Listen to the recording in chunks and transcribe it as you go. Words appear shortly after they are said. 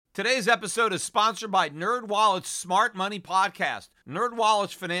Today's episode is sponsored by NerdWallet's Smart Money Podcast.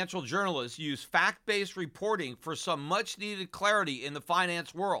 NerdWallet's financial journalists use fact-based reporting for some much-needed clarity in the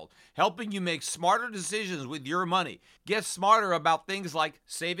finance world, helping you make smarter decisions with your money. Get smarter about things like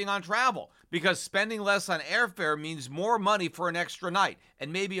saving on travel, because spending less on airfare means more money for an extra night,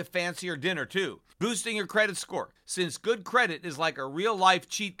 and maybe a fancier dinner too. Boosting your credit score, since good credit is like a real-life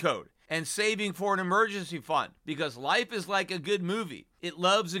cheat code. And saving for an emergency fund, because life is like a good movie. It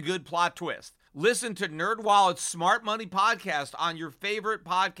loves a good plot twist. Listen to NerdWallet's Smart Money Podcast on your favorite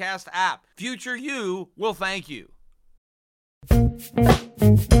podcast app. Future you will thank you. The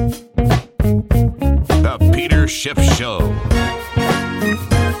Peter Schiff Show.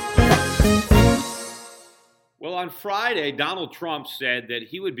 Well, on Friday, Donald Trump said that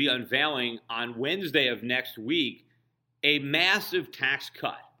he would be unveiling on Wednesday of next week a massive tax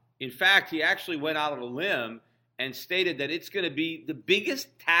cut. In fact, he actually went out on a limb and stated that it's going to be the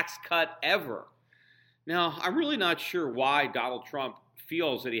biggest tax cut ever. Now, I'm really not sure why Donald Trump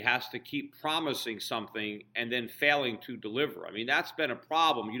feels that he has to keep promising something and then failing to deliver. I mean, that's been a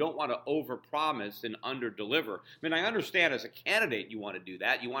problem. You don't want to overpromise and underdeliver. I mean, I understand as a candidate you want to do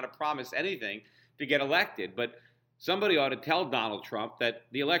that. You want to promise anything to get elected, but somebody ought to tell Donald Trump that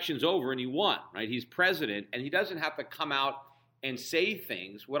the election's over and he won, right? He's president, and he doesn't have to come out and say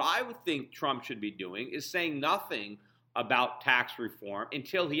things. What I would think Trump should be doing is saying nothing about tax reform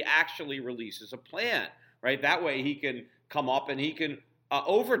until he actually releases a plan, right? That way he can come up and he can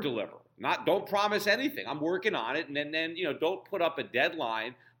over-deliver. Don't promise anything. I'm working on it, and then don't put up a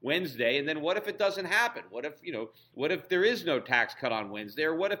deadline Wednesday, and then what if it doesn't happen? What if there is no tax cut on Wednesday,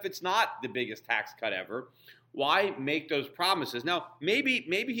 or what if it's not the biggest tax cut ever? Why make those promises? Now, maybe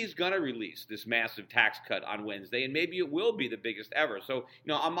he's going to release this massive tax cut on Wednesday, and maybe it will be the biggest ever. So,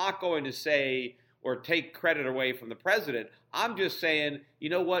 I'm not going to say or take credit away from the president. I'm just saying, you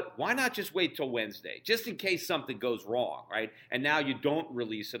know what? Why not just wait till Wednesday, just in case something goes wrong, right? And now you don't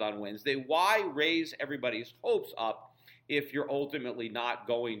release it on Wednesday. Why raise everybody's hopes up if you're ultimately not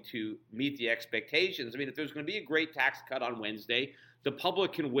going to meet the expectations? I mean, if there's going to be a great tax cut on Wednesday, the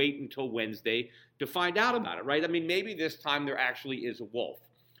public can wait until Wednesday to find out about it, right? I mean, maybe this time there actually is a wolf.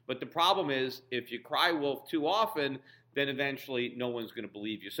 But the problem is, if you cry wolf too often, then eventually no one's going to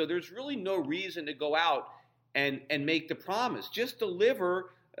believe you. So there's really no reason to go out and make the promise. Just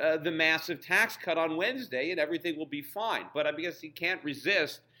deliver the massive tax cut on Wednesday and everything will be fine. But I guess he can't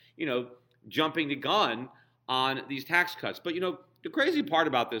resist, jumping the gun on these tax cuts. But, the crazy part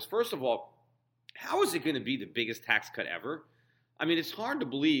about this, first of all, how is it going to be the biggest tax cut ever? I mean, it's hard to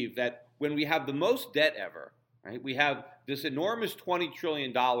believe that when we have the most debt ever, right? We have this enormous $20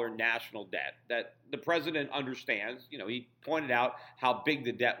 trillion national debt that the president understands. He pointed out how big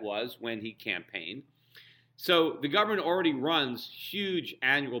the debt was when he campaigned. So the government already runs huge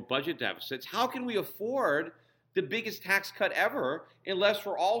annual budget deficits. How can we afford the biggest tax cut ever unless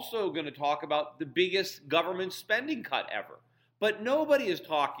we're also going to talk about the biggest government spending cut ever? But nobody is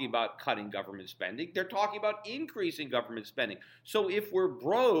talking about cutting government spending. They're talking about increasing government spending. So if we're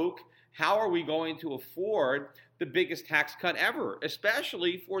broke, how are we going to afford the biggest tax cut ever,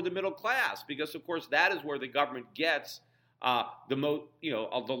 especially for the middle class? Because, of course, that is where the government gets the most,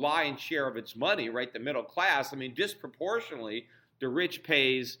 the lion's share of its money, right? The middle class. I mean, disproportionately, the rich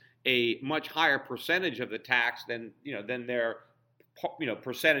pays a much higher percentage of the tax than their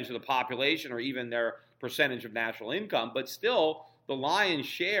percentage of the population or even their percentage of national income, but still the lion's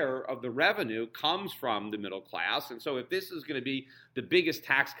share of the revenue comes from the middle class. And so if this is going to be the biggest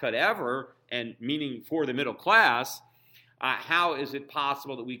tax cut ever, and meaning for the middle class, how is it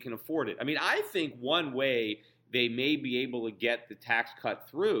possible that we can afford it? I mean, I think one way they may be able to get the tax cut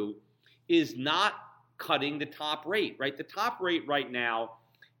through is not cutting the top rate, right? The top rate right now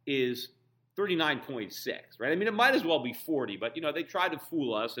is 39.6, right? I mean, it might as well be 40, but, they tried to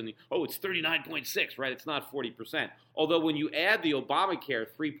fool us and, it's 39.6, right? It's not 40%. Although when you add the Obamacare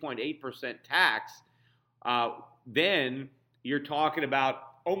 3.8% tax, then you're talking about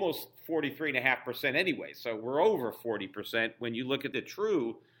almost 43.5% anyway. So we're over 40% when you look at the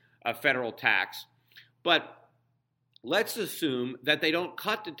true federal tax. But let's assume that they don't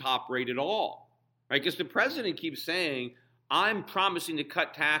cut the top rate at all, right? Because the president keeps saying, I'm promising to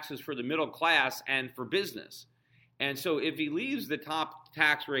cut taxes for the middle class and for business. And so if he leaves the top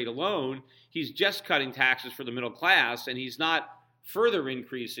tax rate alone, he's just cutting taxes for the middle class, and he's not further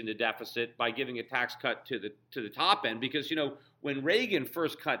increasing the deficit by giving a tax cut to the top end. Because, when Reagan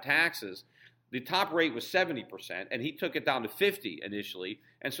first cut taxes, the top rate was 70%, and he took it down to 50 initially.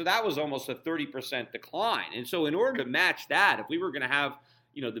 And so that was almost a 30% decline. And so in order to match that, if we were going to have,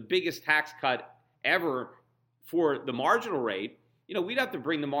 the biggest tax cut ever for the marginal rate, we'd have to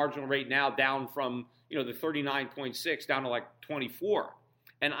bring the marginal rate now down from, the 39.6 down to like 24.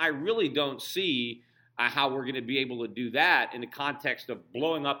 And I really don't see how we're going to be able to do that in the context of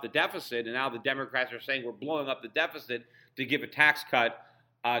blowing up the deficit. And now the Democrats are saying we're blowing up the deficit to give a tax cut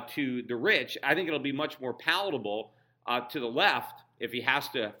to the rich. I think it'll be much more palatable to the left if he has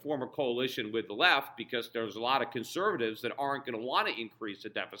to form a coalition with the left, because there's a lot of conservatives that aren't going to want to increase the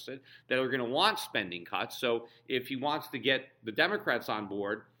deficit, that are going to want spending cuts. So if he wants to get the Democrats on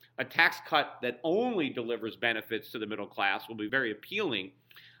board, a tax cut that only delivers benefits to the middle class will be very appealing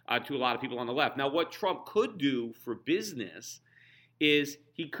to a lot of people on the left. Now, what Trump could do for business is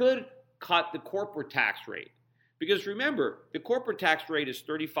he could cut the corporate tax rate. Because remember, the corporate tax rate is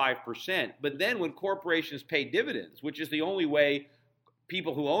 35%, but then when corporations pay dividends, which is the only way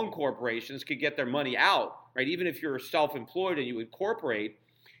people who own corporations could get their money out, right? Even if you're self-employed and you incorporate,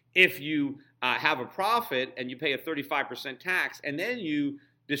 if you have a profit and you pay a 35% tax and then you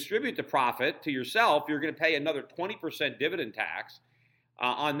distribute the profit to yourself, you're going to pay another 20% dividend tax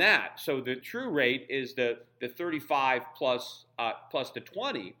on that. So the true rate is the 35 plus the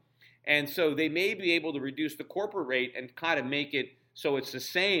 20. And so they may be able to reduce the corporate rate and kind of make it so it's the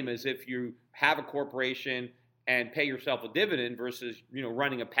same as if you have a corporation and pay yourself a dividend versus,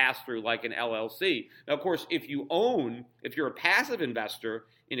 running a pass-through like an LLC. Now, of course, if you're a passive investor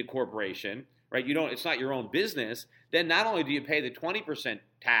in a corporation, right, it's not your own business, then not only do you pay the 20%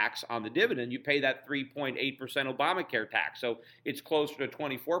 tax on the dividend, you pay that 3.8% Obamacare tax. So it's closer to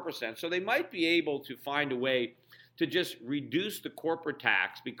 24%. So they might be able to find a way to just reduce the corporate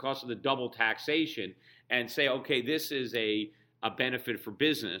tax because of the double taxation and say, okay, this is a benefit for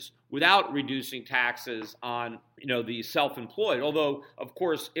business without reducing taxes on, the self-employed. Although, of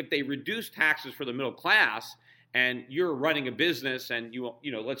course, if they reduce taxes for the middle class and you're running a business and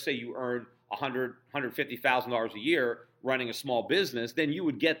let's say you earn $150,000 a year running a small business, then you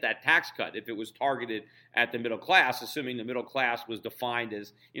would get that tax cut if it was targeted at the middle class, assuming the middle class was defined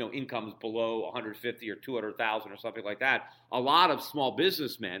as, incomes below 150 or 200,000 or something like that. A lot of small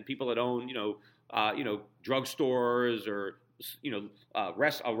businessmen, people that own, drugstores or a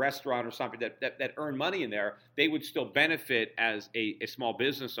restaurant or something that earn money in there, they would still benefit as a small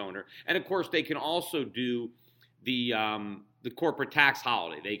business owner. And of course, they can also do the corporate tax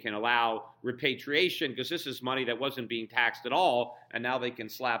holiday. They can allow repatriation because this is money that wasn't being taxed at all, and now they can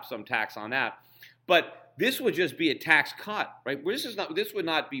slap some tax on that. But this would just be a tax cut, right? This would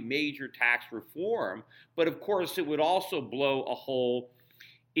not be major tax reform, but of course it would also blow a hole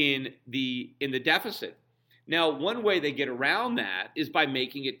in the deficit. Now, one way they get around that is by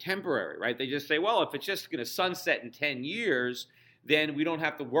making it temporary, right? They just say, well, if it's just going to sunset in 10 years, then we don't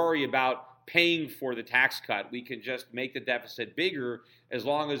have to worry about paying for the tax cut. We can just make the deficit bigger as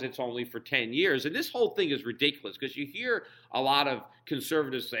long as it's only for 10 years. And this whole thing is ridiculous because you hear a lot of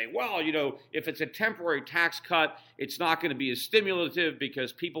conservatives saying, well, if it's a temporary tax cut, it's not going to be as stimulative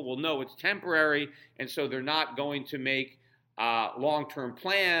because people will know it's temporary, and so they're not going to make long-term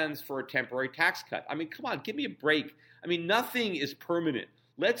plans for a temporary tax cut. I mean, come on, give me a break. I mean, nothing is permanent.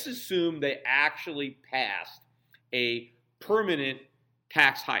 Let's assume they actually passed a permanent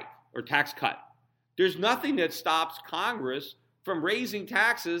tax hike or tax cut. There's nothing that stops Congress from raising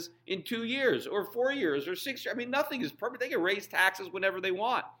taxes in 2 years or 4 years or 6 years. I mean, nothing is permanent. They can raise taxes whenever they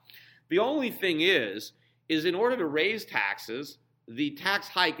want. The only thing is in order to raise taxes, the tax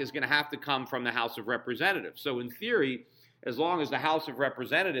hike is going to have to come from the House of Representatives. So in theory, as long as the House of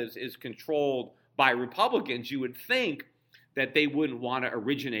Representatives is controlled by Republicans, you would think that they wouldn't want to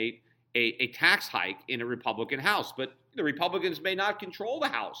originate a tax hike in a Republican House. But the Republicans may not control the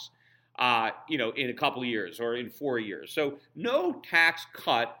House, in a couple of years or in 4 years. So no tax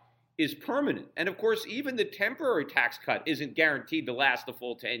cut is permanent. And of course, even the temporary tax cut isn't guaranteed to last the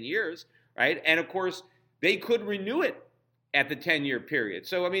full 10 years, right? And of course, they could renew it at the 10-year period.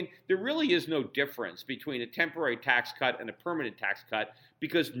 So, I mean, there really is no difference between a temporary tax cut and a permanent tax cut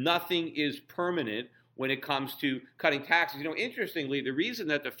because nothing is permanent when it comes to cutting taxes. Interestingly, the reason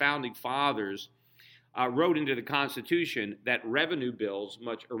that the Founding Fathers wrote into the Constitution that revenue bills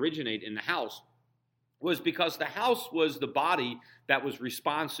must originate in the House was because the House was the body that was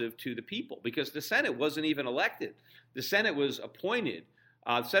responsive to the people, because the Senate wasn't even elected. The Senate was appointed.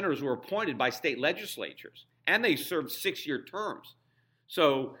 Senators were appointed by state legislatures, and they served 6-year terms.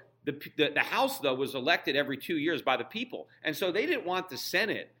 So the House, though, was elected every 2 years by the people. And so they didn't want the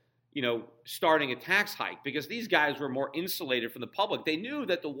Senate, starting a tax hike because these guys were more insulated from the public. They knew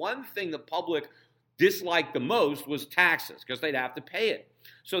that the one thing the public disliked the most was taxes because they'd have to pay it.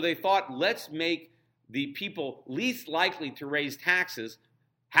 So they thought, let's make the people least likely to raise taxes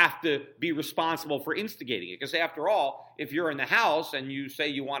have to be responsible for instigating it. Because after all, if you're in the House and you say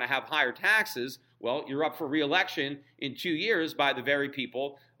you want to have higher taxes, well, you're up for re-election in 2 years by the very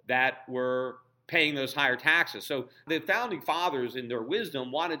people that were paying those higher taxes. So the founding fathers, in their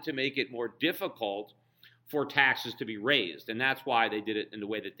wisdom, wanted to make it more difficult for taxes to be raised. And that's why they did it in the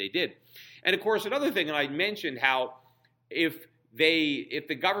way that they did. And of course, another thing, and I mentioned how if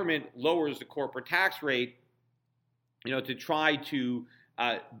the government lowers the corporate tax rate, to try to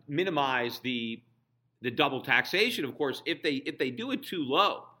minimize the double taxation, of course, if they do it too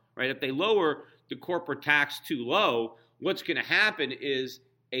low, right? If they lower the corporate tax too low, what's going to happen is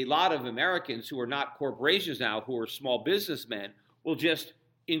a lot of Americans who are not corporations now, who are small businessmen, will just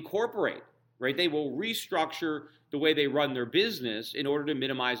incorporate, right? They will restructure the way they run their business in order to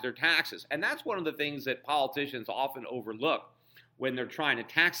minimize their taxes. And that's one of the things that politicians often overlook when they're trying to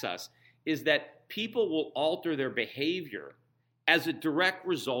tax us, is that people will alter their behavior as a direct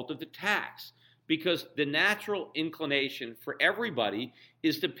result of the tax, because the natural inclination for everybody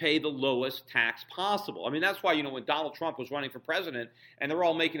is to pay the lowest tax possible. I mean, that's why, when Donald Trump was running for president and they're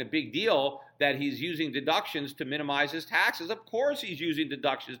all making a big deal that he's using deductions to minimize his taxes. Of course he's using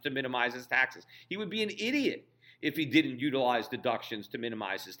deductions to minimize his taxes. He would be an idiot if he didn't utilize deductions to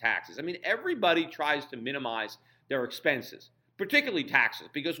minimize his taxes. I mean, everybody tries to minimize their expenses, particularly taxes,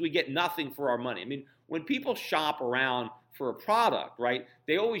 because we get nothing for our money. I mean, when people shop around for a product, right,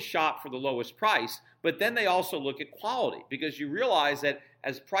 they always shop for the lowest price, but then they also look at quality, because you realize that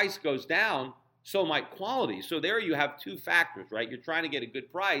as price goes down, so might quality. So there you have two factors, right? You're trying to get a good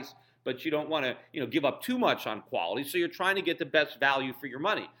price, but you don't want to, give up too much on quality. So you're trying to get the best value for your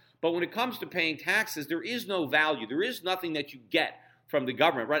money. But when it comes to paying taxes, there is no value. There is nothing that you get from the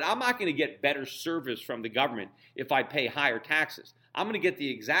government, right? I'm not going to get better service from the government if I pay higher taxes. I'm going to get the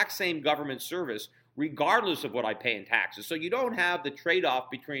exact same government service regardless of what I pay in taxes. So you don't have the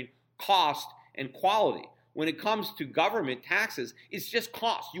trade-off between cost and quality. When it comes to government taxes, it's just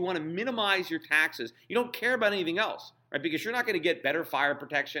cost. You want to minimize your taxes. You don't care about anything else, right? Because you're not going to get better fire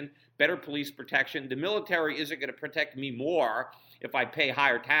protection, better police protection. The military isn't going to protect me more if I pay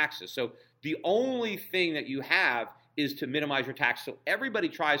higher taxes. So the only thing that you have is to minimize your tax. So everybody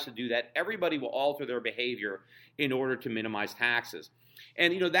tries to do that. Everybody will alter their behavior in order to minimize taxes.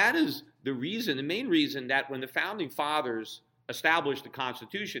 And, that is the reason, the main reason that when the founding fathers established the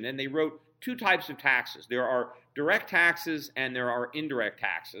Constitution, and they wrote two types of taxes. There are direct taxes and there are indirect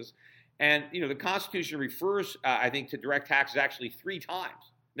taxes. And, the Constitution refers, I think, to direct taxes actually 3 times.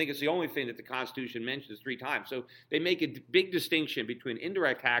 I think it's the only thing that the Constitution mentions 3 times. So they make a big distinction between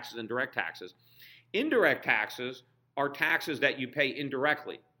indirect taxes and direct taxes. Indirect taxes are taxes that you pay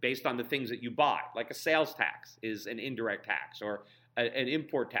indirectly based on the things that you buy, like a sales tax is an indirect tax, or an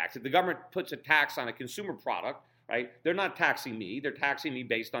import tax. If the government puts a tax on a consumer product, right, they're not taxing me. They're taxing me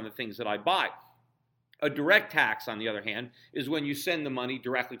based on the things that I buy. A direct tax, on the other hand, is when you send the money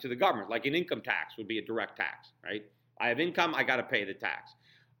directly to the government, like an income tax would be a direct tax, right? I have income, I got to pay the tax.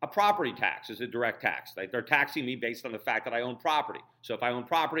 A property tax is a direct tax. Like, they're taxing me based on the fact that I own property. So if I own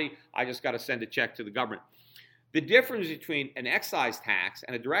property, I just got to send a check to the government. The difference between an excise tax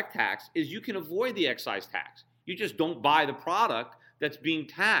and a direct tax is you can avoid the excise tax. You just don't buy the product that's being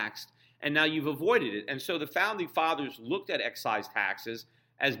taxed, and now you've avoided it. And so the founding fathers looked at excise taxes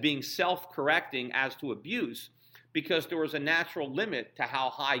as being self-correcting as to abuse, because there was a natural limit to how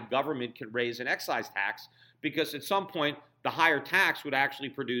high government could raise an excise tax, because at some point the higher tax would actually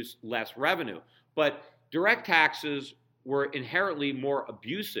produce less revenue. But direct taxes were inherently more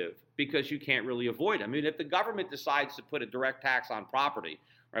abusive because you can't really avoid it. I mean, if the government decides to put a direct tax on property,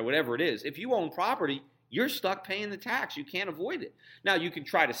 right, whatever it is, if you own property, you're stuck paying the tax. You can't avoid it. Now, you can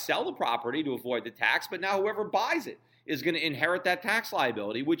try to sell the property to avoid the tax, but now whoever buys it is going to inherit that tax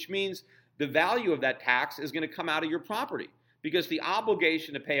liability, which means the value of that tax is going to come out of your property, because the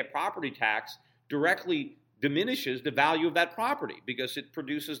obligation to pay a property tax directly diminishes the value of that property, because it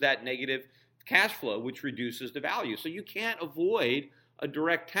produces that negative cash flow, which reduces the value. So you can't avoid a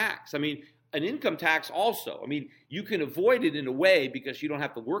direct tax. I mean, an income tax also. I mean, you can avoid it in a way because you don't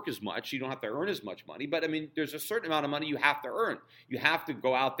have to work as much, you don't have to earn as much money, but I mean, there's a certain amount of money you have to earn. You have to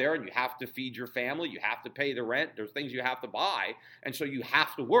go out there and you have to feed your family, you have to pay the rent, there's things you have to buy, and so you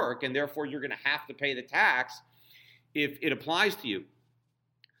have to work, and therefore you're going to have to pay the tax if it applies to you.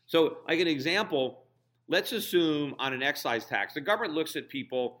 So, like an example, let's assume on an excise tax, the government looks at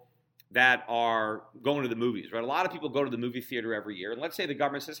people that are going to the movies, right? A lot of people go to the movie theater every year. And let's say the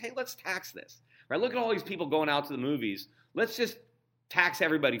government says, hey, let's tax this, right? Look at all these people going out to the movies. Let's just tax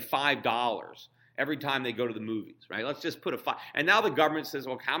everybody $5 every time they go to the movies, right? Let's just put a 5. And now the government says,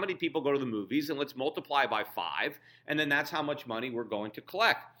 well, how many people go to the movies? And let's multiply by 5. And then that's how much money we're going to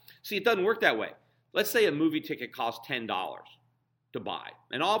collect. See, it doesn't work that way. Let's say a movie ticket costs $10 to buy.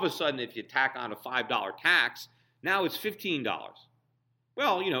 And all of a sudden, if you tack on a $5 tax, now it's $15.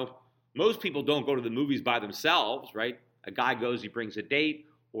 Well, most people don't go to the movies by themselves, right? A guy goes, he brings a date,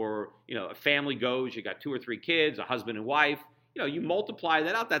 or, a family goes, you got 2 or 3 kids, a husband and wife. You multiply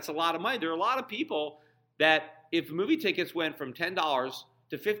that out, that's a lot of money. There are a lot of people that if movie tickets went from $10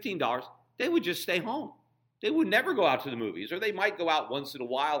 to $15, they would just stay home. They would never go out to the movies, or they might go out once in a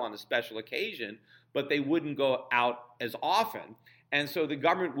while on a special occasion, but they wouldn't go out as often. And so the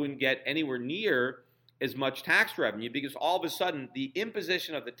government wouldn't get anywhere near as much tax revenue because all of a sudden the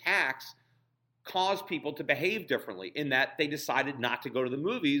imposition of the tax caused people to behave differently in that they decided not to go to the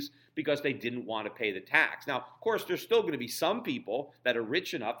movies because they didn't want to pay the tax. Now, of course, there's still going to be some people that are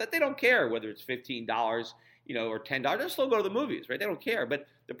rich enough that they don't care whether it's $15, or $10. They'll still go to the movies, right? They don't care. But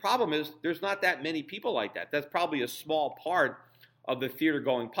the problem is there's not that many people like that. That's probably a small part of the theater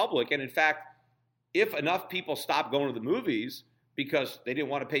going public. And in fact, if enough people stopped going to the movies because they didn't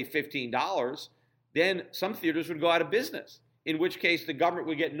want to pay $15, then some theaters would go out of business, in which case the government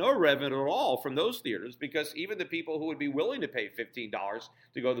would get no revenue at all from those theaters because even the people who would be willing to pay $15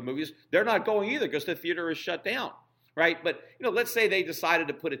 to go to the movies, they're not going either because the theater is shut down, right? But, let's say they decided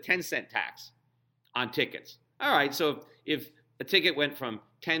to put a 10-cent tax on tickets. All right, so if a ticket went from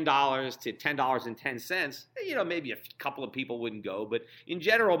 $10 to $10.10, maybe a couple of people wouldn't go. But in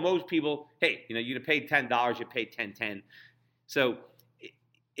general, most people, hey, you paid $10, you paid $10.10. So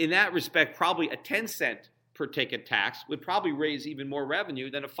in that respect, probably a 10-cent per ticket tax would probably raise even more revenue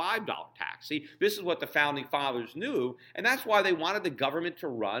than a $5 tax. See, this is what the Founding Fathers knew, and that's why they wanted the government to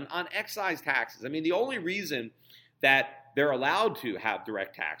run on excise taxes. I mean, the only reason that they're allowed to have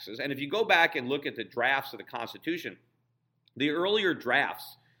direct taxes, and if you go back and look at the drafts of the Constitution, the earlier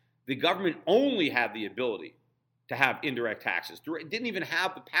drafts, the government only had the ability to have indirect taxes. It didn't even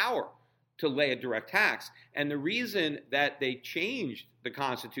have the power to lay a direct tax. And the reason that they changed the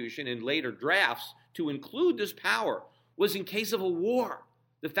Constitution in later drafts to include this power was in case of a war.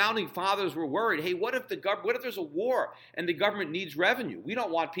 The Founding Fathers were worried, hey, what if there's a war and the government needs revenue? We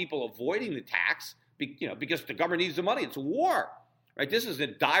don't want people avoiding the tax, because the government needs the money. It's a war, right? This is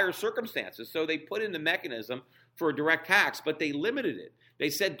in dire circumstances. So they put in the mechanism for a direct tax, but they limited it. They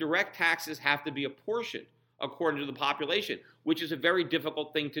said direct taxes have to be apportioned according to the population, which is a very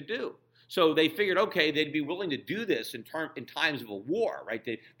difficult thing to do. So they figured, okay, they'd be willing to do this in times of a war, right?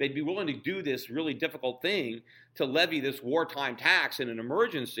 They'd be willing to do this really difficult thing to levy this wartime tax in an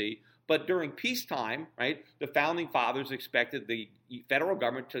emergency. But during peacetime, right, the Founding Fathers expected the federal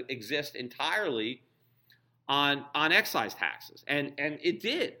government to exist entirely on excise taxes. And it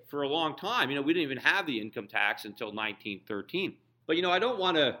did for a long time. We didn't even have the income tax until 1913. But, I don't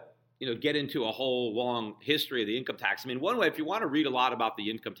want to, get into a whole long history of the income tax. I mean, one way, if you want to read a lot about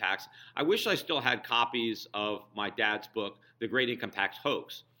the income tax, I wish I still had copies of my dad's book, The Great Income Tax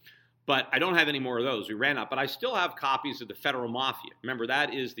Hoax. But I don't have any more of those. We ran out. But I still have copies of The Federal Mafia. Remember,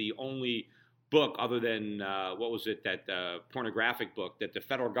 that is the only book other than, that pornographic book that the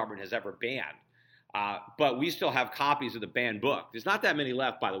federal government has ever banned. But we still have copies of the banned book. There's not that many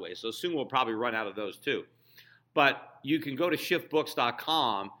left, by the way, so soon we'll probably run out of those too. But you can go to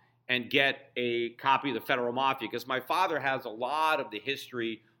shiftbooks.com and get a copy of the Federal Mafia, because my father has a lot of the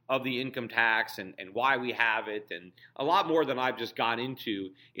history of the income tax and why we have it, and a lot more than I've just gone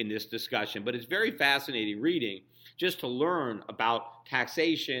into in this discussion. But it's very fascinating reading just to learn about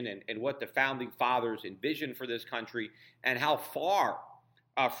taxation and what the Founding Fathers envisioned for this country and how far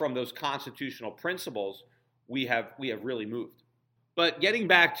from those constitutional principles we have really moved. But getting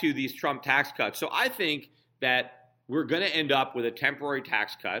back to these Trump tax cuts, so I think that we're going to end up with a temporary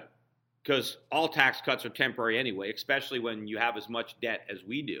tax cut, because all tax cuts are temporary anyway, especially when you have as much debt as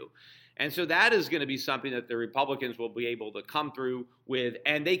we do. And so that is going to be something that the Republicans will be able to come through with,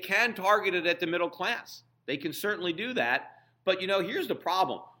 and they can target it at the middle class. They can certainly do that. But, here's the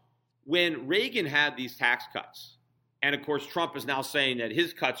problem. When Reagan had these tax cuts, and of course Trump is now saying that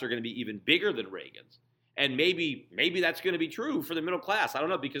his cuts are going to be even bigger than Reagan's, and maybe that's going to be true for the middle class. I don't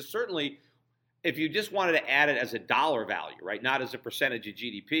know, because certainly if you just wanted to add it as a dollar value, right, not as a percentage of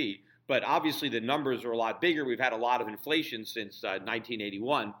GDP, but obviously the numbers are a lot bigger. We've had a lot of inflation since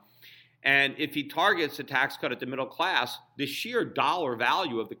 1981. And if he targets a tax cut at the middle class, the sheer dollar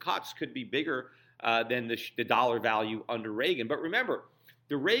value of the cuts could be bigger than the dollar value under Reagan. But remember,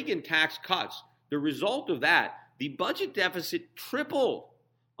 the Reagan tax cuts, the result of that, the budget deficit tripled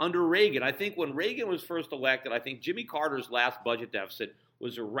under Reagan. I think when Reagan was first elected, I think Jimmy Carter's last budget deficit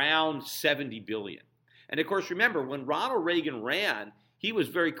was around $70 billion. And of course, remember, when Ronald Reagan ran, he was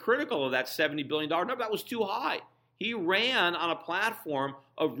very critical of that $70 billion number. That was too high. He ran on a platform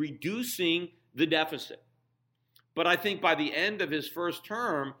of reducing the deficit. But I think by the end of his first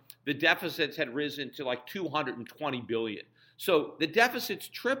term, the deficits had risen to like $220 billion. So the deficits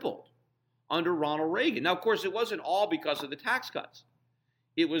tripled under Ronald Reagan. Now, of course, it wasn't all because of the tax cuts.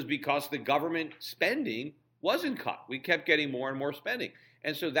 It was because the government spending wasn't cut. We kept getting more and more spending.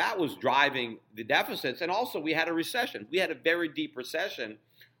 And so that was driving the deficits. And also we had a recession. We had a very deep recession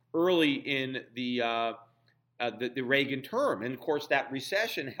early in the Reagan term. And of course, that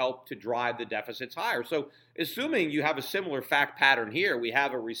recession helped to drive the deficits higher. So assuming you have a similar fact pattern here, we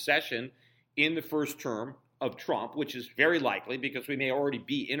have a recession in the first term of Trump, which is very likely because we may already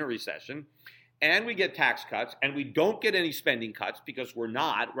be in a recession, and we get tax cuts, and we don't get any spending cuts because we're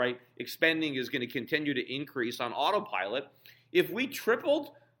not, right? Spending is going to continue to increase on autopilot. If we tripled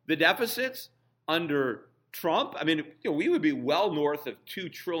the deficits under Trump, I mean, we would be well north of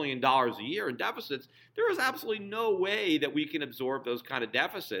 $2 trillion a year in deficits. There is absolutely no way that we can absorb those kind of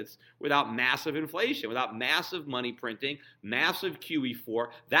deficits without massive inflation, without massive money printing, massive QE4.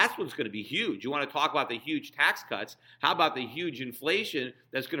 That's what's going to be huge. You want to talk about the huge tax cuts. How about the huge inflation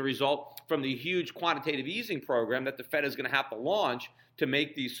that's going to result from the huge quantitative easing program that the Fed is going to have to launch to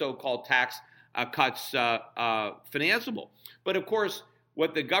make these so-called tax cuts financeable? But of course,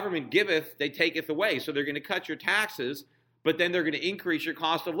 what the government giveth, they taketh away. So they're going to cut your taxes, but then they're going to increase your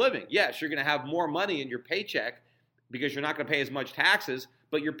cost of living. Yes, you're going to have more money in your paycheck because you're not going to pay as much taxes,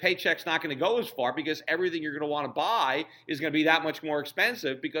 but your paycheck's not going to go as far because everything you're going to want to buy is going to be that much more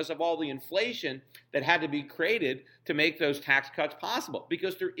expensive because of all the inflation that had to be created to make those tax cuts possible.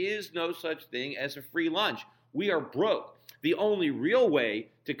 Because there is no such thing as a free lunch. We are broke. The only real way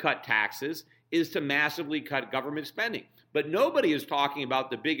to cut taxes is to massively cut government spending. But nobody is talking about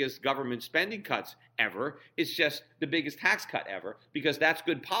the biggest government spending cuts ever. It's just the biggest tax cut ever because that's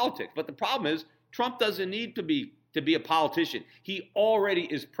good politics. But the problem is Trump doesn't need to be a politician. He already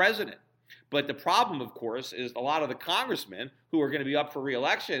is president. But the problem, of course, is a lot of the congressmen who are going to be up for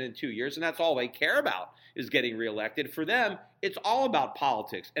re-election in 2 years, and that's all they care about is getting reelected. For them, it's all about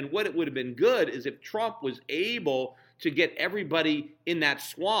politics. And what it would have been good is if Trump was able to get everybody in that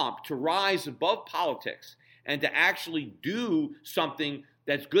swamp to rise above politics and to actually do something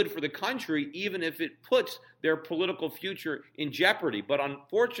that's good for the country, even if it puts their political future in jeopardy. But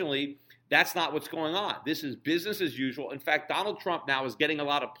unfortunately, that's not what's going on. This is business as usual. In fact, Donald Trump now is getting a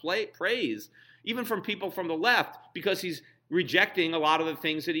lot of praise, even from people from the left, because he's rejecting a lot of the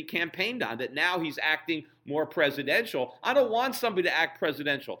things that he campaigned on, that now he's acting more presidential. I don't want somebody to act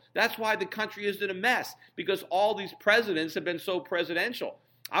presidential. That's why the country is in a mess, because all these presidents have been so presidential.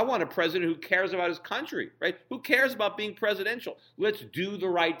 I want a president who cares about his country, right? Who cares about being presidential? Let's do the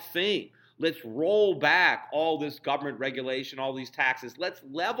right thing. Let's roll back all this government regulation, all these taxes. Let's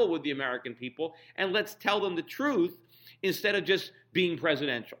level with the American people, and let's tell them the truth instead of just being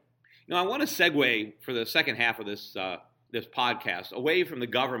presidential. Now, I want to segue for the second half of this podcast away from the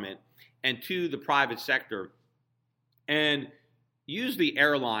government and to the private sector and use the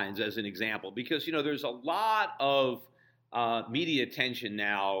airlines as an example because, there's a lot of media attention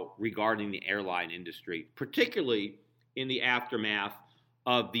now regarding the airline industry, particularly in the aftermath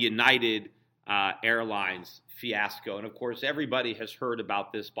of the United Airlines fiasco. And of course, everybody has heard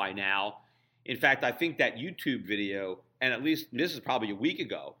about this by now. In fact, I think that YouTube video, and at least this is probably a week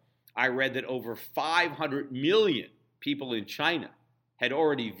ago, I read that over 500 million people in China had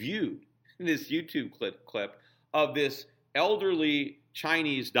already viewed this YouTube clip of this elderly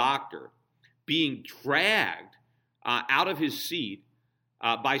Chinese doctor being dragged out of his seat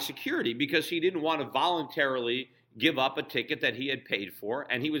by security because he didn't want to voluntarily give up a ticket that he had paid for.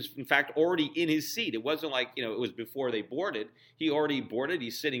 And he was, in fact, already in his seat. It wasn't like, it was before they boarded. He already boarded.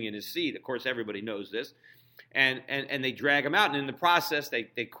 He's sitting in his seat. Of course, everybody knows this. And they drag him out. And in the process, they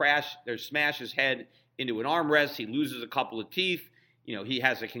smash his head into an armrest. He loses a couple of teeth. He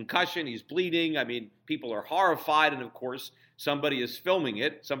has a concussion. He's bleeding. I mean, people are horrified. And of course, somebody is filming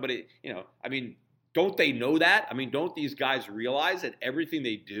it. Somebody, don't they know that? I mean, don't these guys realize that everything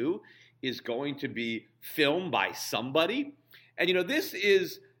they do is going to be filmed by somebody? And, this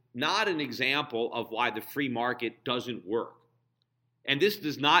is not an example of why the free market doesn't work. And this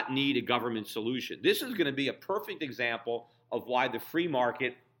does not need a government solution. This is going to be a perfect example of why the free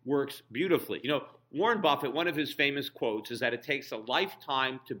market works beautifully. Warren Buffett, one of his famous quotes is that it takes a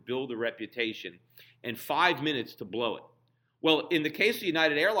lifetime to build a reputation and 5 minutes to blow it. Well, in the case of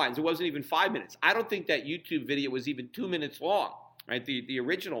United Airlines, it wasn't even 5 minutes. I don't think that YouTube video was even 2 minutes long, right? The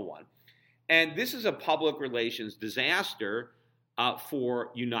original one. And this is a public relations disaster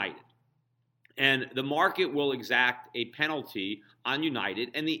for United. And the market will exact a penalty on United,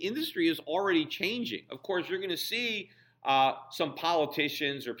 and the industry is already changing. Of course, you're going to see some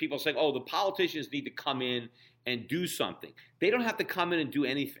politicians or people saying, oh, the politicians need to come in and do something. They don't have to come in and do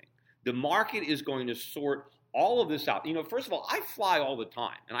anything. The market is going to sort all of this out. First of all, I fly all the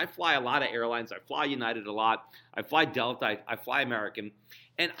time, and I fly a lot of airlines. I fly United a lot. I fly Delta. I fly American.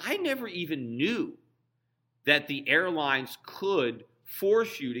 And I never even knew that the airlines could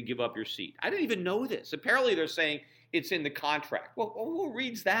force you to give up your seat. I didn't even know this. Apparently, they're saying it's in the contract. Well, who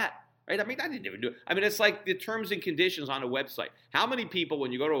reads that? Right? I didn't even do it. It's like the terms and conditions on a website. How many people,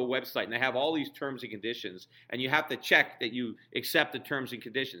 when you go to a website and they have all these terms and conditions and you have to check that you accept the terms and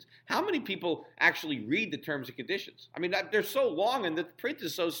conditions, how many people actually read the terms and conditions? They're so long and the print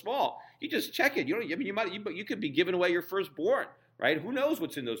is so small. You just check it. You could be giving away your firstborn, right? Who knows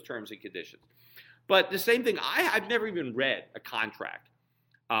what's in those terms and conditions? But the same thing, I've never even read a contract.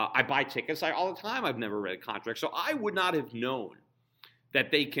 I buy tickets all the time. I've never read a contract. So I would not have known that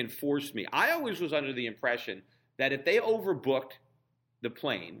they can force me. I always was under the impression that if they overbooked the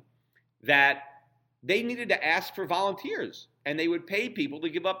plane, that they needed to ask for volunteers and they would pay people to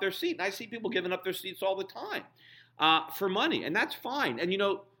give up their seat. And I see people giving up their seats all the time for money, and that's fine. And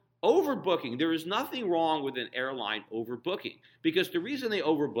overbooking, there is nothing wrong with an airline overbooking, because the reason they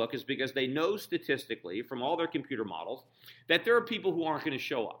overbook is because they know statistically from all their computer models that there are people who aren't going to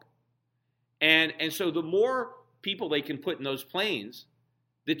show up. And so the more people they can put in those planes,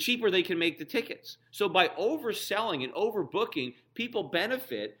 the cheaper they can make the tickets. So by overselling and overbooking, people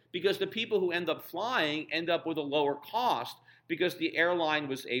benefit because the people who end up flying end up with a lower cost because the airline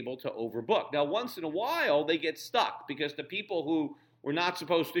was able to overbook. Now, once in a while, they get stuck because the people who were not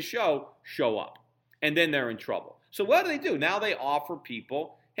supposed to show up, and then they're in trouble. So what do? Now they offer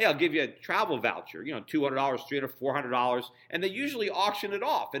people, hey, I'll give you a travel voucher, $200, $300, $400, and they usually auction it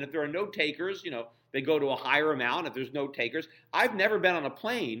off. And if there are no takers, they go to a higher amount. If there's no takers, I've never been on a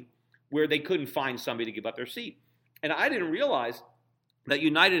plane where they couldn't find somebody to give up their seat. And I didn't realize that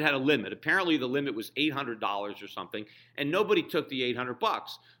United had a limit. Apparently the limit was $800 or something, and nobody took the $800.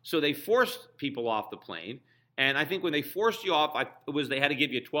 So they forced people off the plane. And I think when they forced you off, they had to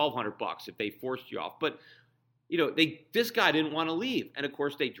give you $1,200 if they forced you off. But this guy didn't want to leave, and of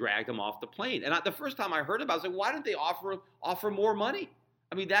course they dragged him off the plane. And the first time I heard about it, I was like, why didn't they offer more money?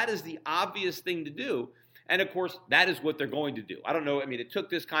 That is the obvious thing to do. And of course, that is what they're going to do. I don't know. It took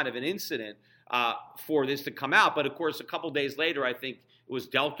this kind of an incident for this to come out. But of course, a couple days later, I think it was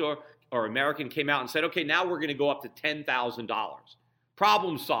Delta or American came out and said, okay, now we're going to go up to $10,000.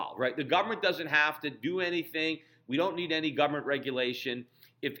 Problem solved, right? The government doesn't have to do anything. We don't need any government regulation.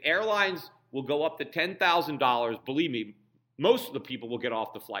 If airlines will go up to $10,000, believe me, most of the people will get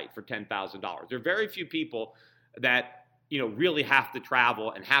off the flight for $10,000. There are very few people that really have to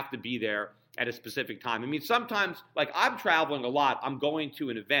travel and have to be there at a specific time. Sometimes, like I'm traveling a lot, I'm going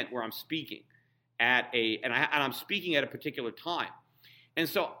to an event where I'm speaking and I'm speaking at a particular time. And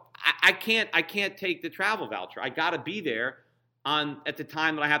so I can't take the travel voucher. I got to be there at the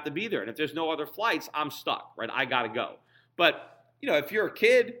time that I have to be there. And if there's no other flights, I'm stuck, right? I got to go. But, if you're a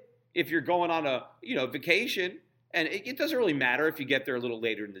kid, if you're going on a, vacation, and it doesn't really matter if you get there a little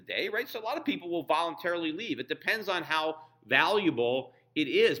later in the day, right? So a lot of people will voluntarily leave. It depends on how valuable it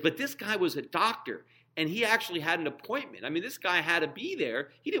is. But this guy was a doctor, and he actually had an appointment. This guy had to be there.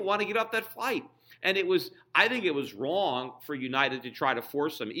 He didn't want to get off that flight. And I think it was wrong for United to try to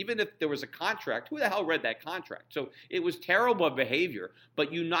force him, even if there was a contract. Who the hell read that contract? So it was terrible behavior.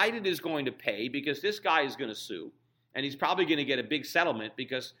 But United is going to pay because this guy is going to sue, and he's probably going to get a big settlement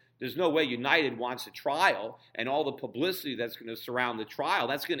because there's no way United wants a trial and all the publicity that's going to surround the trial.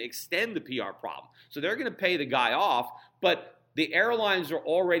 That's going to extend the PR problem. So they're going to pay the guy off, but the airlines are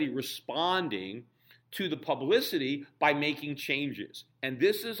already responding to the publicity by making changes. And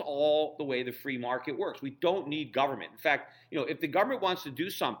this is all the way the free market works. We don't need government. In fact, if the government wants to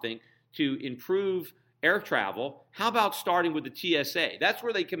do something to improve air travel, how about starting with the TSA? That's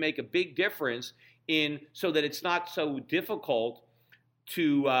where they can make a big difference so that it's not so difficult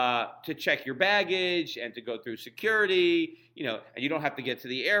to check your baggage and to go through security, and you don't have to get to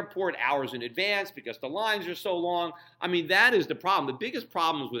the airport hours in advance because the lines are so long. That is the problem. The biggest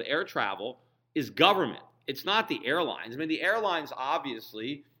problems with air travel is government. It's not the airlines. The airlines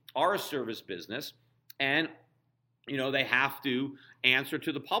obviously are a service business, and they have to answer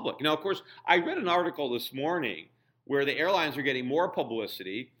to the public. Of course, I read an article this morning where the airlines are getting more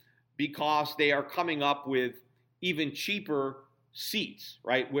publicity because they are coming up with even cheaper seats,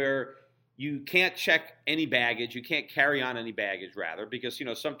 right? Where you can't check any baggage, you can't carry on any baggage rather, because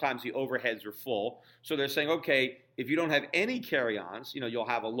sometimes the overheads are full. So they're saying, okay, If you don't have any carry-ons, you'll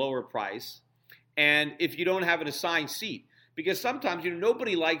have a lower price. And if you don't have an assigned seat, because sometimes,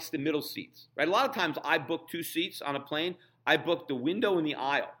 nobody likes the middle seats, right? A lot of times I book 2 seats on a plane. I book the window and the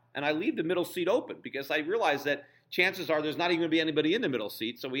aisle, and I leave the middle seat open because I realize that chances are there's not even going to be anybody in the middle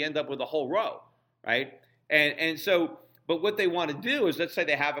seat, so we end up with a whole row, right? And so, but what they want to do is, let's say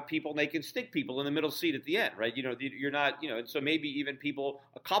they have people and they can stick people in the middle seat at the end, right? You're not, and so maybe even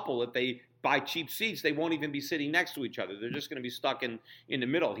a couple, if they buy cheap seats, they won't even be sitting next to each other. They're just going to be stuck in the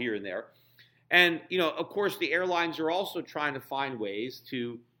middle here and there. And, of course, the airlines are also trying to find ways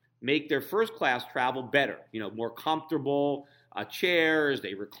to make their first class travel better, more comfortable chairs,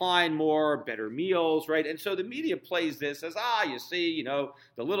 they recline more, better meals, right? And so the media plays this as, you see,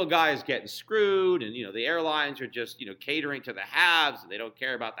 the little guy is getting screwed, and, the airlines are just, catering to the haves, and they don't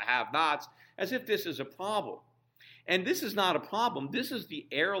care about the have-nots, as if this is a problem. And this is not a problem. This is the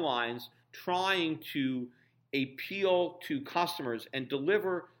airlines trying to appeal to customers and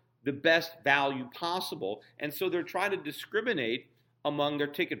deliver the best value possible. And so they're trying to discriminate among their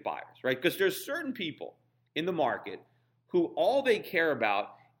ticket buyers, right? Because there's certain people in the market who all they care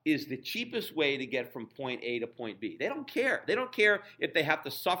about is the cheapest way to get from point A to point B. They don't care. They don't care if they have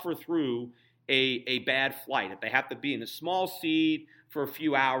to suffer through a bad flight, if they have to be in a small seat for a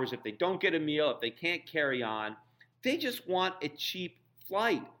few hours, if they don't get a meal, if they can't carry on. They just want a cheap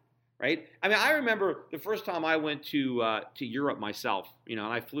flight, right? I mean, I remember the first time I went to Europe myself, and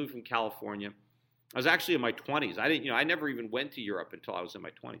I flew from California. I was actually in my 20s. I never even went to Europe until I was in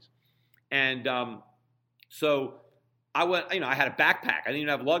my 20s. And so I went, I had a backpack. I didn't even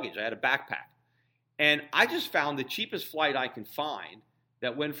have luggage. I had a backpack. And I just found the cheapest flight I can find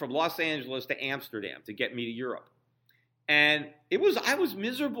that went from Los Angeles to Amsterdam to get me to Europe. And I was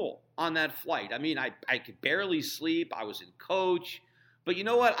miserable on that flight. I mean, I could barely sleep. I was in coach. But you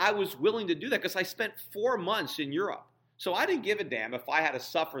know what? I was willing to do that because I spent 4 months in Europe. So I didn't give a damn if I had to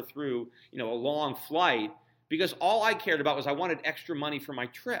suffer through, a long flight, because all I cared about was I wanted extra money for my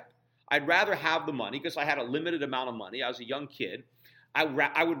trip. I'd rather have the money because I had a limited amount of money. I was a young kid.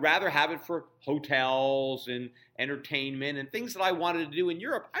 I would rather have it for hotels and entertainment and things that I wanted to do in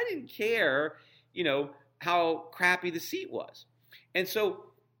Europe. I didn't care, how crappy the seat was. And so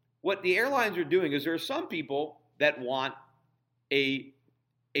what the airlines are doing is there are some people that want a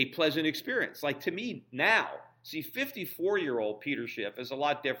pleasant experience. Like to me now, see, 54-year-old Peter Schiff is a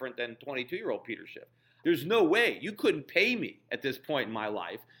lot different than 22-year-old Peter Schiff. There's no way you couldn't pay me at this point in my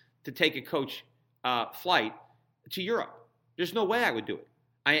life to take a coach flight to Europe. There's no way I would do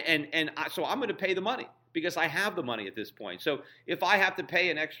it. So I'm going to pay the money because I have the money at this point. So if I have to pay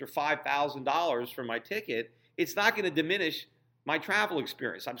an extra $5,000 for my ticket, it's not going to diminish my travel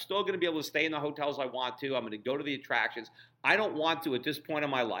experience. I'm still going to be able to stay in the hotels I want to. I'm going to go to the attractions. I don't want to, at this point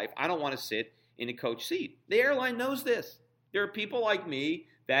in my life, I don't want to sit in a coach seat. The airline knows this. There are people like me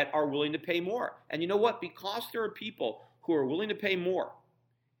that are willing to pay more. And you know what? Because there are people who are willing to pay more,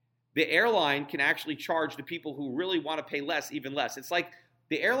 the airline can actually charge the people who really want to pay less even less. It's like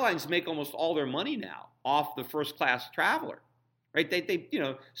the airlines make almost all their money now off the first class traveler, right?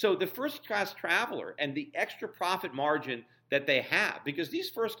 So the first class traveler and the extra profit margin that they have, because these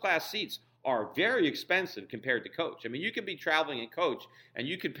first class seats are very expensive compared to coach. I mean, you could be traveling in coach and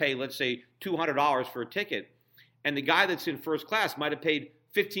you could pay, let's say, $200 for a ticket, and the guy that's in first class might have paid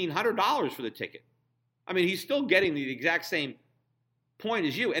 $1,500 for the ticket. I mean, he's still getting the exact same point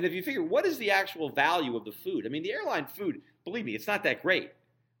as you. And if you figure, what is the actual value of the food? I mean, the airline food, believe me, it's not that great,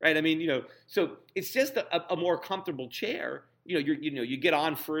 right? I mean, so it's just a more comfortable chair. You get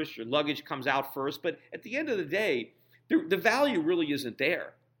on first, your luggage comes out first, but at the end of the day, the value really isn't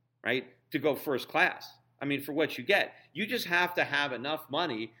there, right, to go first class. I mean, for what you get, you just have to have enough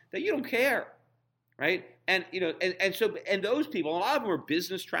money that you don't care, right? And and those people, a lot of them are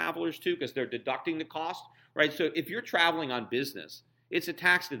business travelers too, because they're deducting the cost, right? So if you're traveling on business, it's a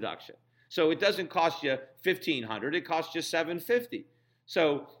tax deduction. So it doesn't cost you $1,500, it costs you $750.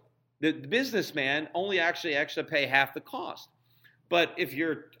 So the businessman only actually pay half the cost. But if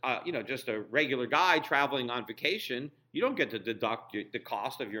you're just a regular guy traveling on vacation, you don't get to deduct the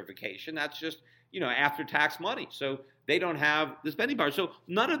cost of your vacation. That's just, after tax money. So they don't have the spending power. So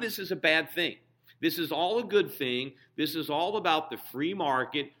none of this is a bad thing. This is all a good thing. This is all about the free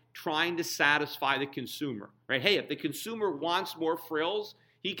market trying to satisfy the consumer, right? Hey, if the consumer wants more frills,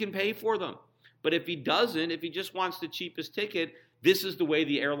 he can pay for them. But if he doesn't, if he just wants the cheapest ticket, this is the way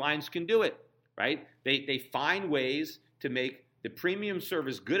the airlines can do it, right? They find ways to make the premium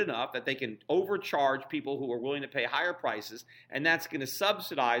service good enough that they can overcharge people who are willing to pay higher prices, and that's going to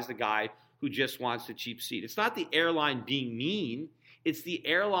subsidize the guy who just wants the cheap seat. It's not the airline being mean. It's the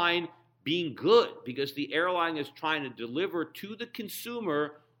airline being good because the airline is trying to deliver to the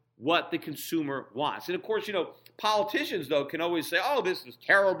consumer what the consumer wants. And of course, politicians, though, can always say, oh, this is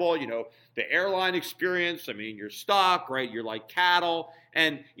terrible, the airline experience, you're stuck, right? You're like cattle.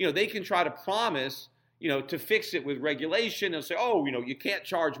 And, they can try to promise, to fix it with regulation and say, oh, you can't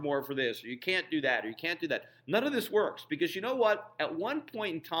charge more for this, or you can't do that, or you can't do that. None of this works because you know what? At one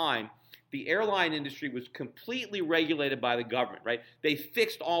point in time, the airline industry was completely regulated by the government, right? They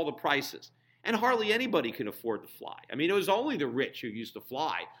fixed all the prices. And hardly anybody can afford to fly. It was only the rich who used to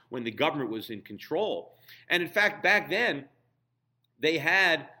fly when the government was in control. And in fact, back then, they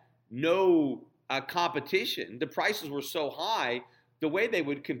had no competition. The prices were so high, the way they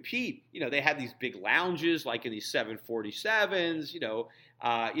would compete, they had these big lounges like in these 747s,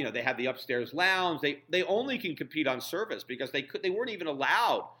 they had the upstairs lounge. They only can compete on service because they weren't even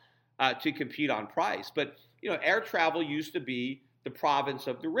allowed to compete on price. But, air travel used to be the province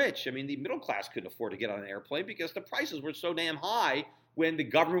of the rich. The middle class couldn't afford to get on an airplane because the prices were so damn high when the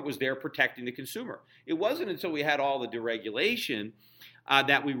government was there protecting the consumer. It wasn't until we had all the deregulation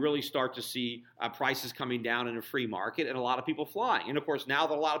that we really start to see prices coming down in a free market and a lot of people flying. And of course, now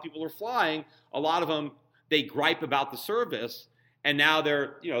that a lot of people are flying, a lot of them, they gripe about the service, and now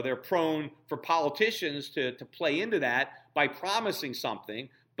they're prone for politicians to play into that by promising something.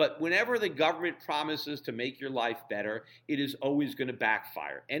 But whenever the government promises to make your life better, it is always going to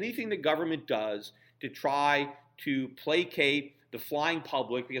backfire. Anything the government does to try to placate the flying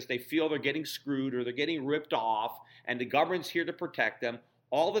public because they feel they're getting screwed or they're getting ripped off and the government's here to protect them,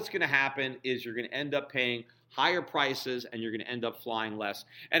 all that's going to happen is you're going to end up paying higher prices and you're going to end up flying less.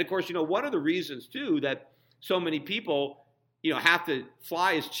 And of course, one of the reasons too that so many people, have to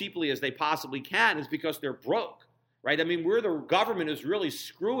fly as cheaply as they possibly can is because they're broke. Right? Where the government is really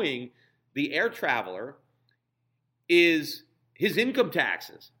screwing the air traveler is his income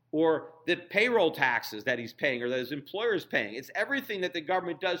taxes or the payroll taxes that he's paying or that his employer is paying. It's everything that the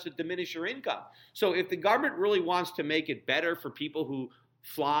government does to diminish your income. So if the government really wants to make it better for people who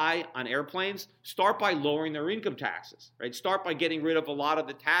fly on airplanes, start by lowering their income taxes, right? Start by getting rid of a lot of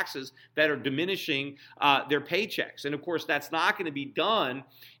the taxes that are diminishing their paychecks. And of course, that's not going to be done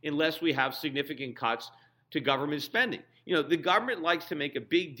unless we have significant cuts to government spending. The government likes to make a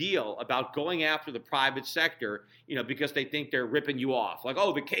big deal about going after the private sector, because they think they're ripping you off. Like,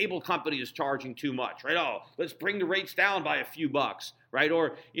 oh, the cable company is charging too much, right? Oh, let's bring the rates down by a few bucks, right?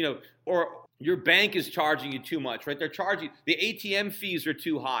 Or your bank is charging you too much, right? They're charging, the ATM fees are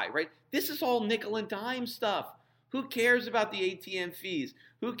too high, right? This is all nickel and dime stuff. Who cares about the ATM fees?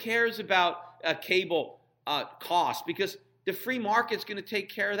 Who cares about cable costs? Because the free market's going to take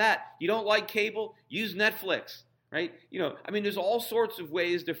care of that. You don't like cable? Use Netflix, right? There's all sorts of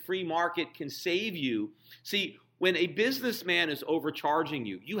ways the free market can save you. See, when a businessman is overcharging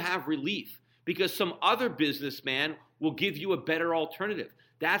you, you have relief because some other businessman will give you a better alternative.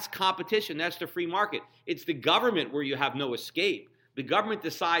 That's competition. That's the free market. It's the government where you have no escape. The government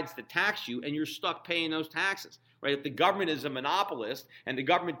decides to tax you and you're stuck paying those taxes. Right? If the government is a monopolist and the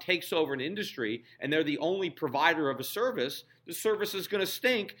government takes over an industry and they're the only provider of a service, the service is going to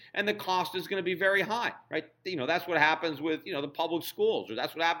stink and the cost is going to be very high, right? That's what happens with, the public schools, or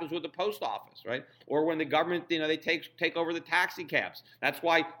that's what happens with the post office, right? Or when the government, they take over the taxi cabs. That's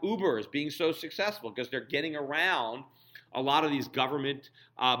why Uber is being so successful because they're getting around a lot of these government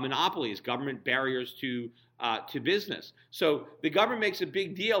monopolies, government barriers to business. So the government makes a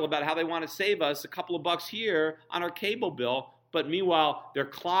big deal about how they want to save us a couple of bucks here on our cable bill, but meanwhile, they're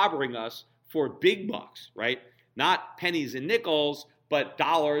clobbering us for big bucks, right? Not pennies and nickels, but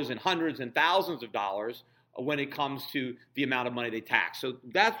dollars and hundreds and thousands of dollars when it comes to the amount of money they tax. So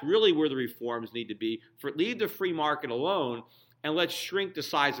that's really where the reforms need to be. Leave the free market alone and let's shrink the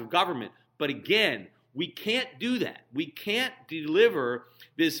size of government. But again, we can't do that. We can't deliver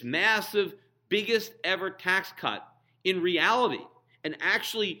this massive biggest ever tax cut in reality and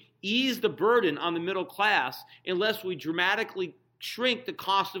actually ease the burden on the middle class unless we dramatically shrink the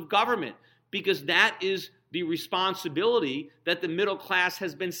cost of government, because that is the responsibility that the middle class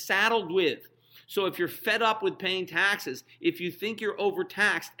has been saddled with. So if you're fed up with paying taxes, if you think you're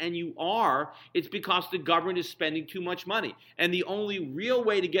overtaxed, and you are, it's because the government is spending too much money. And the only real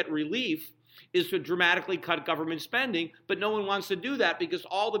way to get relief is to dramatically cut government spending, but no one wants to do that because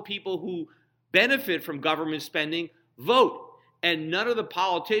all the people who benefit from government spending vote, and none of the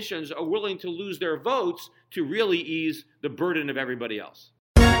politicians are willing to lose their votes to really ease the burden of everybody else.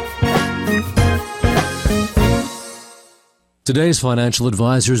 Today's financial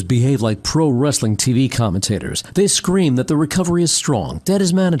advisors behave like pro wrestling TV commentators. They scream that the recovery is strong, debt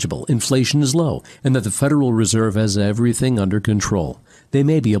is manageable, inflation is low, and that the Federal Reserve has everything under control. They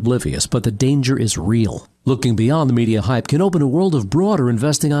may be oblivious, but the danger is real. Looking beyond the media hype can open a world of broader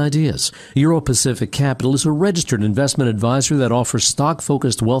investing ideas. Euro Pacific Capital is a registered investment advisor that offers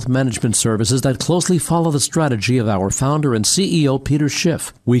stock-focused wealth management services that closely follow the strategy of our founder and CEO, Peter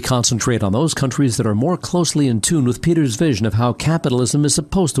Schiff. We concentrate on those countries that are more closely in tune with Peter's vision of how capitalism is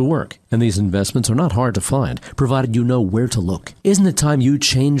supposed to work. And these investments are not hard to find, provided you know where to look. Isn't it time you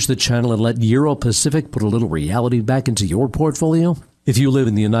change the channel and let Euro Pacific put a little reality back into your portfolio? If you live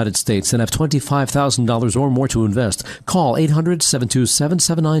in the United States and have $25,000 or more to invest, call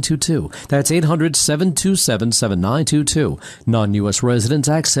 800-727-7922. That's 800-727-7922. Non-U.S. residents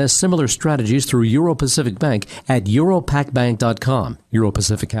access similar strategies through Euro Pacific Bank at europacbank.com. Euro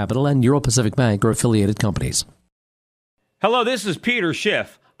Pacific Capital and Euro Pacific Bank are affiliated companies. Hello, this is Peter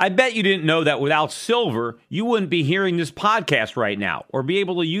Schiff. I bet you didn't know that without silver, you wouldn't be hearing this podcast right now or be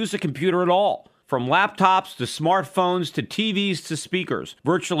able to use a computer at all. From laptops to smartphones to TVs to speakers,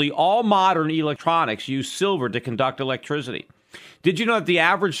 virtually all modern electronics use silver to conduct electricity. Did you know that the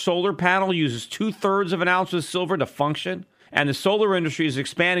average solar panel uses 2/3 of an ounce of silver to function? And the solar industry is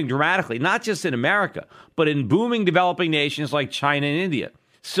expanding dramatically, not just in America, but in booming developing nations like China and India.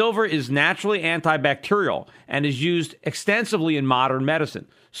 Silver is naturally antibacterial and is used extensively in modern medicine.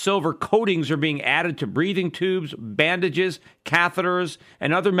 Silver coatings are being added to breathing tubes, bandages, catheters,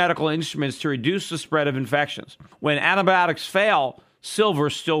 and other medical instruments to reduce the spread of infections. When antibiotics fail, silver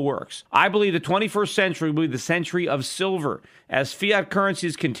still works. I believe the 21st century will be the century of silver. As fiat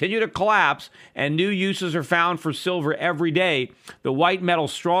currencies continue to collapse and new uses are found for silver every day, the white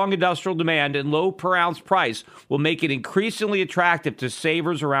metal's strong industrial demand and low per ounce price will make it increasingly attractive to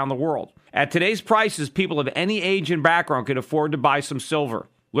savers around the world. At today's prices, people of any age and background can afford to buy some silver.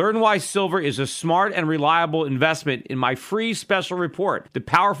 Learn why silver is a smart and reliable investment in my free special report, The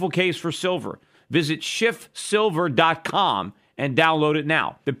Powerful Case for Silver. Visit schiffsilver.com and download it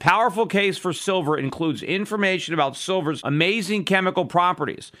now. The Powerful Case for Silver includes information about silver's amazing chemical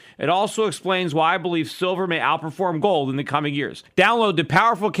properties. It also explains why I believe silver may outperform gold in the coming years. Download The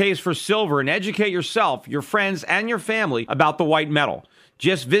Powerful Case for Silver and educate yourself, your friends, and your family about the white metal.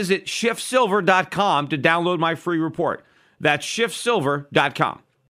 Just visit schiffsilver.com to download my free report. That's schiffsilver.com.